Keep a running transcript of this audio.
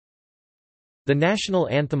The national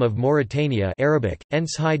anthem of Mauritania Arabic,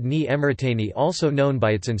 Enshide ni Emiratani, also known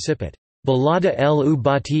by its incipit, Balada el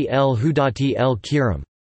Ubati el Hudati el Kiram.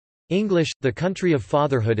 English, The Country of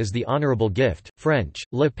Fatherhood is the Honourable Gift, French,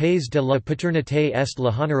 Le Pays de la Paternité est le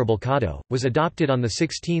Honorable Cadeau, was adopted on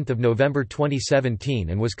 16 November 2017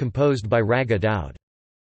 and was composed by Raga Daoud.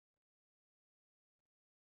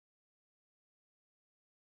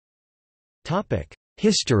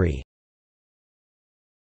 History.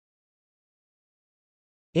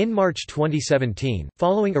 In March 2017,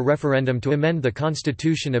 following a referendum to amend the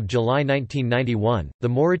Constitution of July 1991, the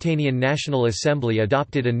Mauritanian National Assembly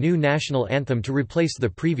adopted a new national anthem to replace the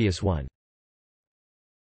previous one.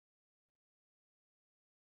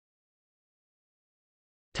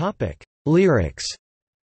 Lyrics.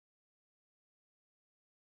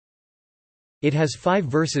 It has 5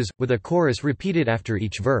 verses, with a chorus repeated after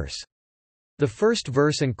each verse. The first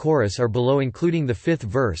verse and chorus are below, including the 5th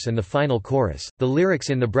verse and the final chorus. The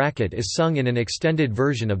lyrics in the bracket is sung in an extended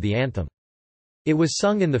version of the anthem. It was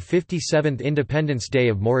sung in the 57th Independence Day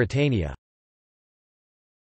of Mauritania.